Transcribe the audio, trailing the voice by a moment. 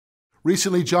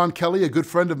Recently, John Kelly, a good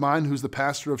friend of mine who's the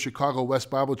pastor of Chicago West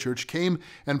Bible Church, came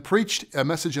and preached a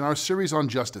message in our series on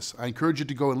justice. I encourage you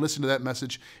to go and listen to that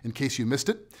message in case you missed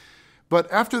it. But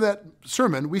after that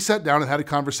sermon, we sat down and had a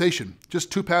conversation,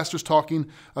 just two pastors talking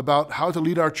about how to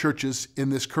lead our churches in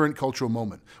this current cultural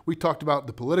moment. We talked about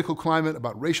the political climate,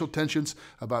 about racial tensions,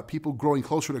 about people growing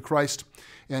closer to Christ.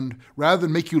 And rather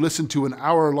than make you listen to an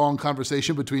hour-long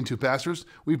conversation between two pastors,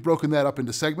 we've broken that up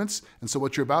into segments. And so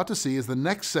what you're about to see is the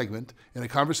next segment in a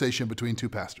conversation between two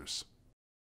pastors.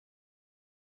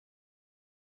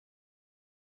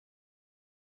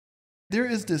 There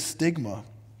is this stigma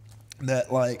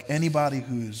that like anybody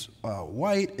who's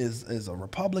white is a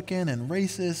Republican and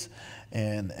racist,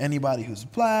 and anybody who's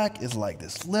black is like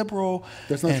this liberal.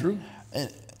 That's not true.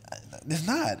 And it's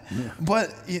not. Yeah. But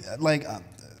like,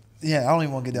 yeah, I don't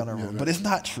even want to get down that road. But it's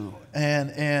not true.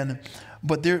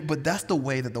 But that's the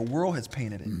way that the world has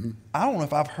painted it. Mm-hmm. I don't know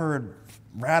if I've heard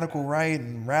radical right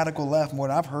and radical left more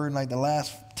than I've heard in like the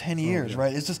last 10 years.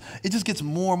 Right? It just gets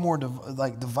more and more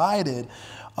divided.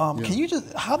 Can you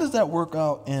how does that work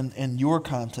out in your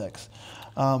context?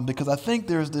 Because I think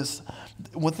there's this,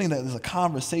 one thing that is a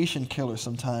conversation killer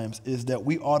sometimes is that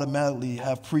we automatically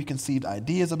have preconceived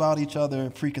ideas about each other,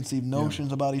 preconceived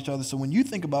notions about each other. So when you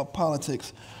think about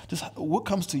politics, just what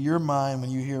comes to your mind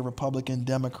when you hear Republican,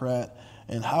 Democrat,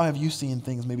 and how have you seen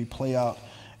things maybe play out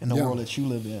in the world that you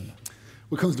live in?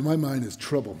 What comes to my mind is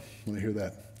trouble when I hear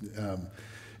that.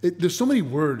 There's so many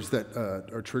words that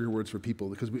are trigger words for people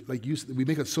because we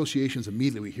make associations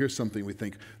immediately. We hear something, we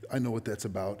think, I know what that's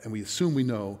about, and we assume we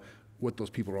know what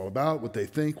those people are all about, what they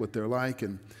think, what they're like,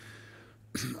 and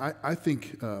I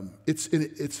think it's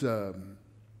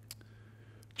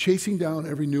chasing down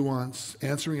every nuance,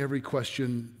 answering every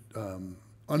question,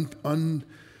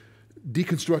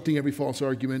 deconstructing every false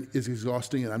argument is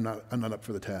exhausting, and I'm not up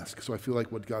for the task. So I feel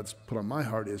like what God's put on my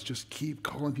heart is just keep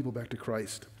calling people back to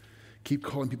Christ. Keep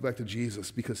calling people back to Jesus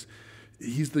because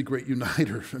he's the great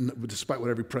uniter. And despite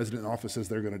what every president in office says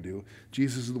they're going to do,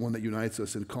 Jesus is the one that unites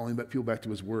us in calling people back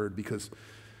to his word because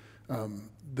I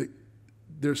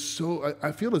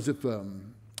feel as if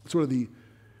sort of the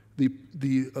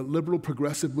liberal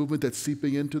progressive movement that's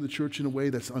seeping into the church in a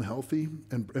way that's unhealthy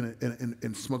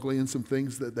and smuggling in some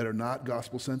things that are not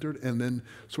gospel-centered, and then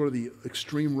sort of the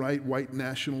extreme right, white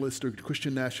nationalists or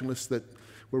Christian nationalists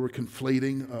where we're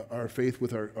conflating our faith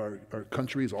with our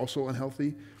country is also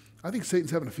unhealthy. I think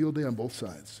Satan's having a field day on both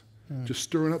sides, just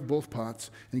stirring up both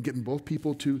pots and getting both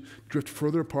people to drift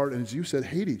further apart and, as you said,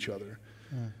 hate each other.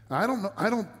 I don't know.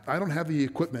 I don't have the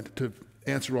equipment to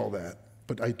answer all that,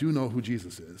 but I do know who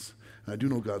Jesus is, and I do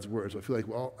know God's word. So I feel like,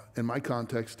 well, in my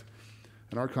context,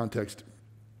 in our context,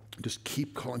 just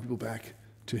keep calling people back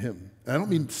to him. And I don't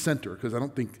mean center, because I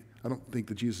don't think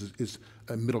that Jesus is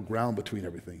a middle ground between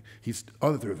everything. He's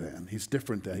other than. He's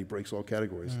different than. He breaks all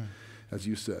categories, as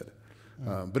you said.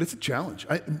 But it's a challenge.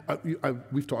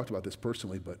 We've talked about this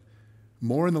personally, but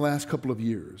more in the last couple of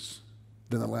years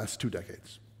than the last 2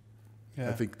 decades. Yeah.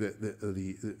 I think that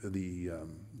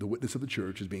the witness of the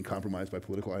church is being compromised by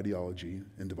political ideology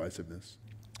and divisiveness.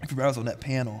 If you was on that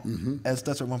panel, Ed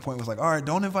Stetzer at one point was like, all right,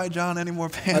 don't invite John any more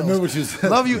panels. I remember what you said.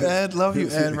 Love you,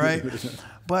 Ed, right?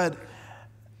 But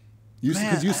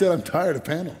because you said I'm tired of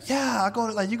panels. Yeah,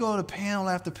 you go to panel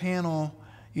after panel,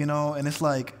 and it's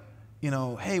like,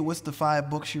 hey, what's the 5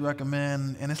 books you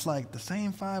recommend? And it's like the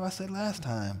same 5 I said last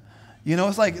time.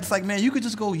 It's like, man, you could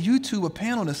just go YouTube a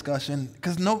panel discussion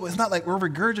because it's not like we're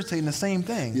regurgitating the same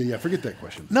thing. Yeah, forget that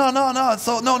question. No.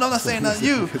 So no, I'm not saying that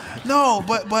you. No,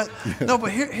 but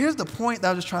here's the point that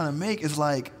I was just trying to make is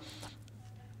like,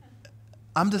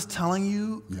 I'm just telling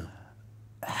you. Yeah.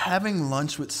 Having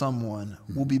lunch with someone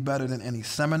will be better than any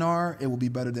seminar. It will be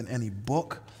better than any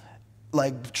book.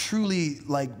 Like truly,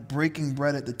 like breaking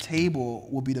bread at the table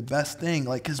will be the best thing.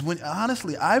 Like, because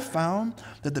honestly, I've found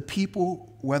that the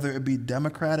people, whether it be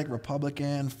Democratic,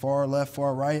 Republican, far left,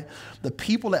 far right, the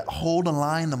people that hold the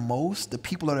line the most, the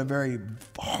people that are very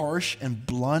harsh and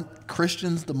blunt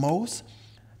Christians the most,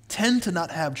 tend to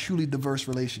not have truly diverse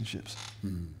relationships.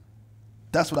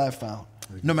 That's what I've found.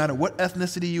 No matter what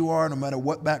ethnicity you are, no matter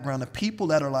what background, the people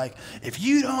that are like, if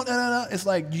you don't, it's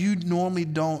like you probably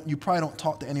don't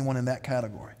talk to anyone in that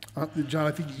category. John,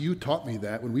 I think you taught me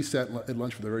that when we sat at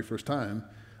lunch for the very first time.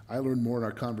 I learned more in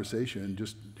our conversation,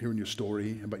 just hearing your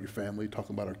story about your family,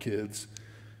 talking about our kids,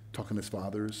 talking as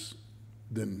fathers,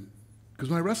 because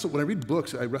when I read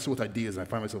books, I wrestle with ideas, and I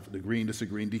find myself agreeing,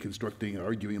 disagreeing, deconstructing, and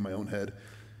arguing in my own head.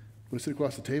 When I sit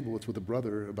across the table, it's with a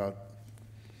brother about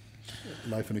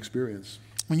life and experience.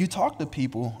 When you talk to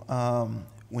people,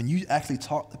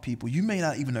 you may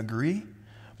not even agree,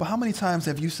 but how many times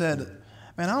have you said,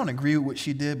 man, I don't agree with what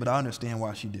she did, but I understand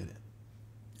why she did it.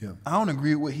 Yeah. I don't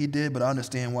agree with what he did, but I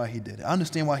understand why he did it. I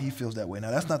understand why he feels that way. Now,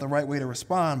 that's not the right way to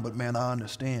respond, but man, I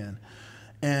understand.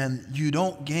 And you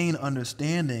don't gain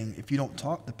understanding if you don't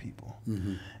talk to people.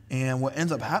 Mm-hmm. And what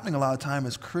ends up happening a lot of time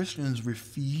is Christians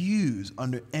refuse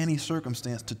under any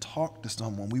circumstance to talk to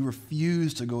someone. We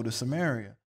refuse to go to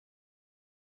Samaria.